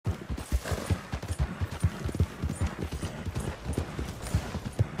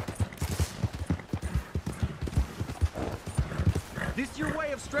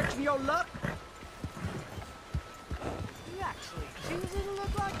stretching your luck? You actually choosing to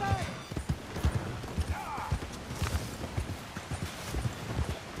look like that?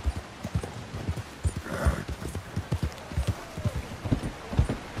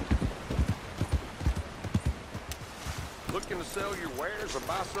 Looking to sell your wares or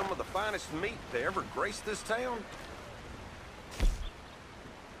buy some of the finest meat to ever grace this town?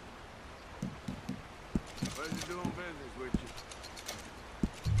 Pleasure doing business with you.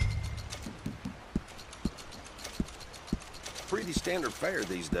 Pretty standard fare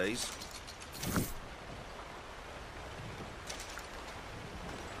these days.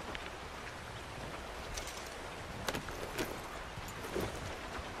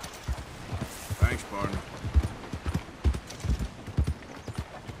 Thanks, partner.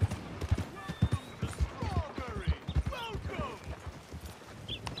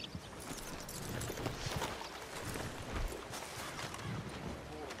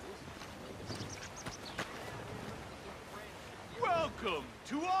 Welcome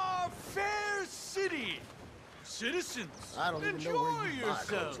to our fair city. Citizens, I don't even enjoy know where you buy yourselves.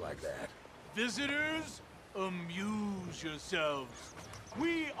 clothes like that. Visitors, amuse yourselves.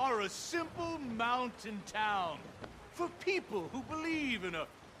 We are a simple mountain town for people who believe in a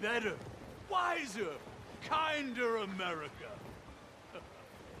better, wiser, kinder America.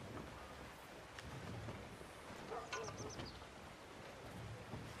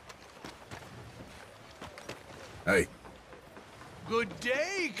 Hey. Good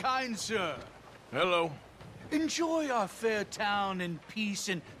day, kind sir. Hello. Enjoy our fair town in peace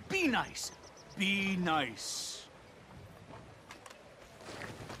and be nice. Be nice.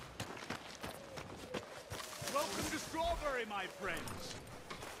 Welcome to Strawberry, my friends.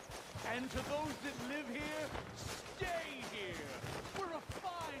 And to those that live here, stay here. We're a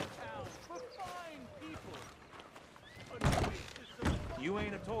fine town for fine people. You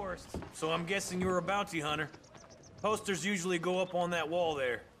ain't a tourist, so I'm guessing you're a bounty hunter. Posters usually go up on that wall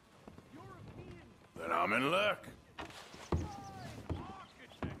there. Then I'm in luck.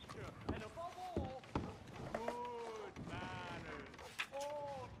 Architecture, and above all, good manners.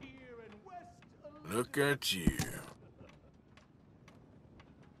 All here in West Olympia. Look at you.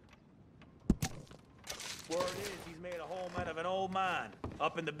 Word is he's made a home out of an old mine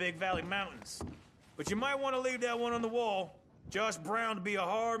up in the Big Valley Mountains. But you might want to leave that one on the wall. Josh Brown to be a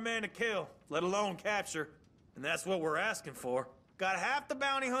hard man to kill, let alone capture. And that's what we're asking for. Got half the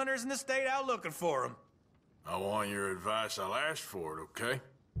bounty hunters in the state out looking for him. I want your advice. I'll ask for it, okay?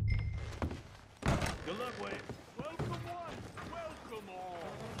 Good luck with it. Welcome one, welcome all.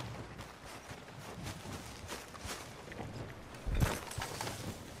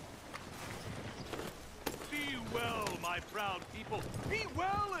 Be well, my proud people. Be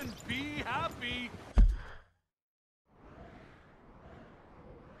well and be happy.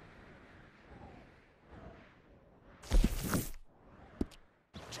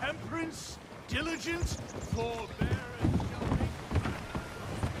 Temperance, diligence, forbearance shall make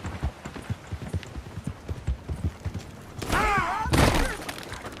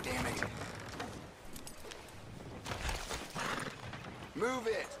Damn it. Move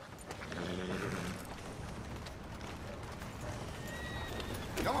it.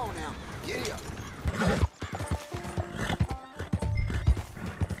 Come on now. Giddy up.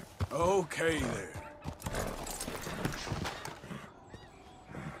 Okay, then.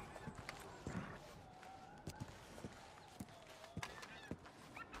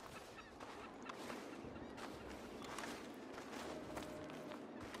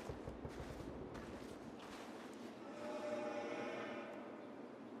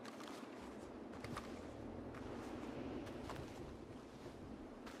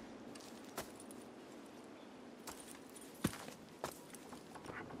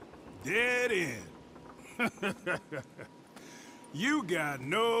 Dead end. You got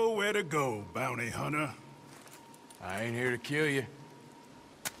nowhere to go, bounty hunter. I ain't here to kill you.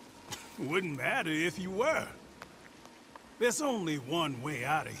 Wouldn't matter if you were. There's only one way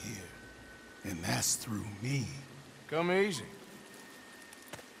out of here, and that's through me. Come easy.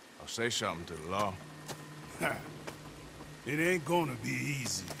 I'll say something to the law. It ain't gonna be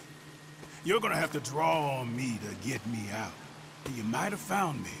easy. You're gonna have to draw on me to get me out. You might have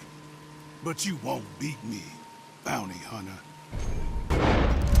found me, but you won't beat me, bounty hunter.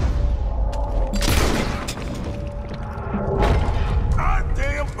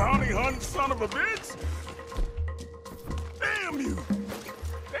 Goddamn bounty hunting son of a bitch! Damn you!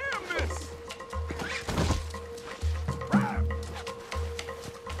 Damn this!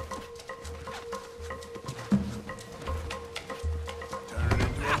 Turning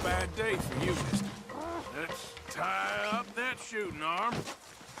into a bad day for you, mister. Let's tie up that shooting arm.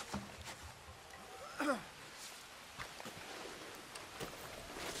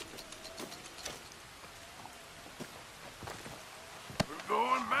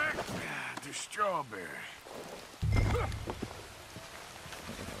 your strawberry.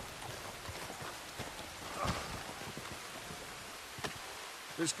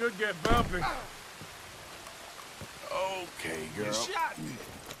 This could get bumpy. Okay, girl. You shot me.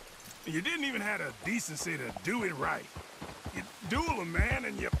 You didn't even have the decency to do it right. You duel a man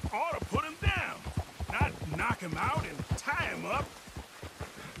and you ought to put him down. Not knock him out and tie him up.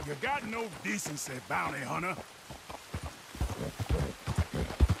 You got no decency, bounty hunter.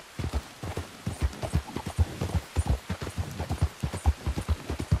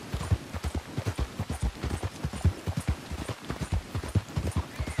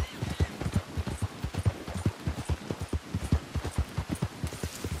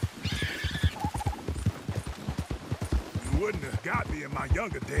 You wouldn't have got me in my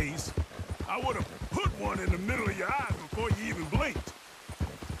younger days. I would have put one in the middle of your eyes before you even blinked.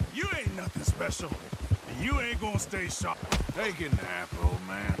 You ain't nothing special, and you ain't gonna stay sharp. Take a nap, old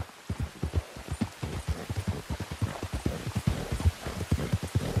man.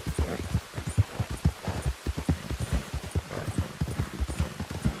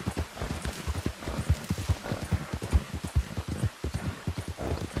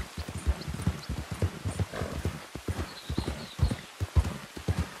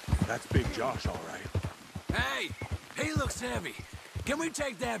 That's Big Josh, all right. Hey, he looks heavy. Can we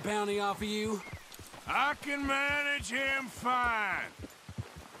take that bounty off of you? I can manage him fine.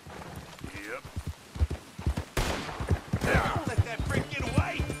 Yep. Don't let that prick get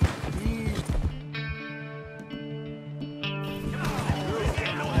away!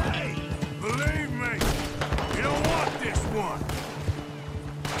 Get away! Believe me, you don't want this one.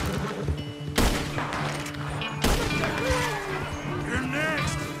 You're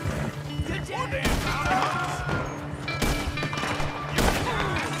next. More damn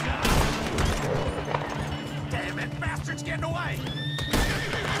Damn it, bastard's getting away!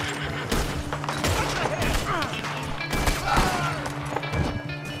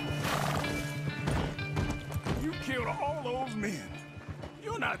 You killed all those men.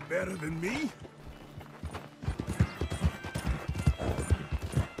 You're not better than me.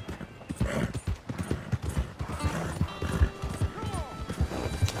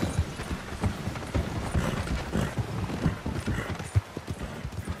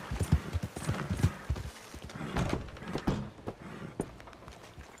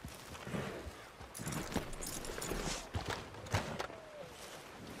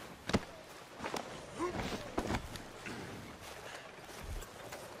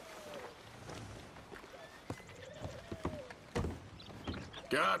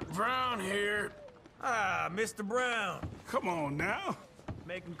 Got Brown here. Ah, Mr. Brown. Come on now.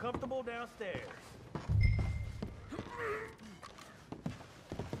 Make him comfortable downstairs.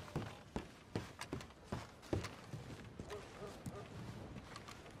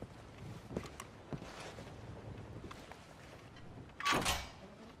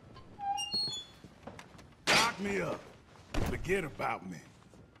 Lock me up. Forget about me.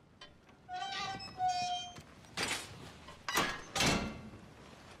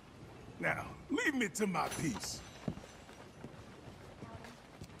 Now, leave me to my peace.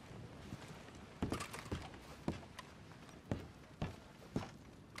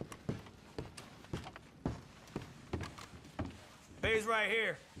 Bay's right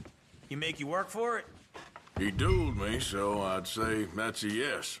here. He make you work for it? He dueled me, so I'd say that's a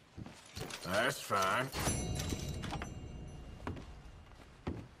yes. That's fine.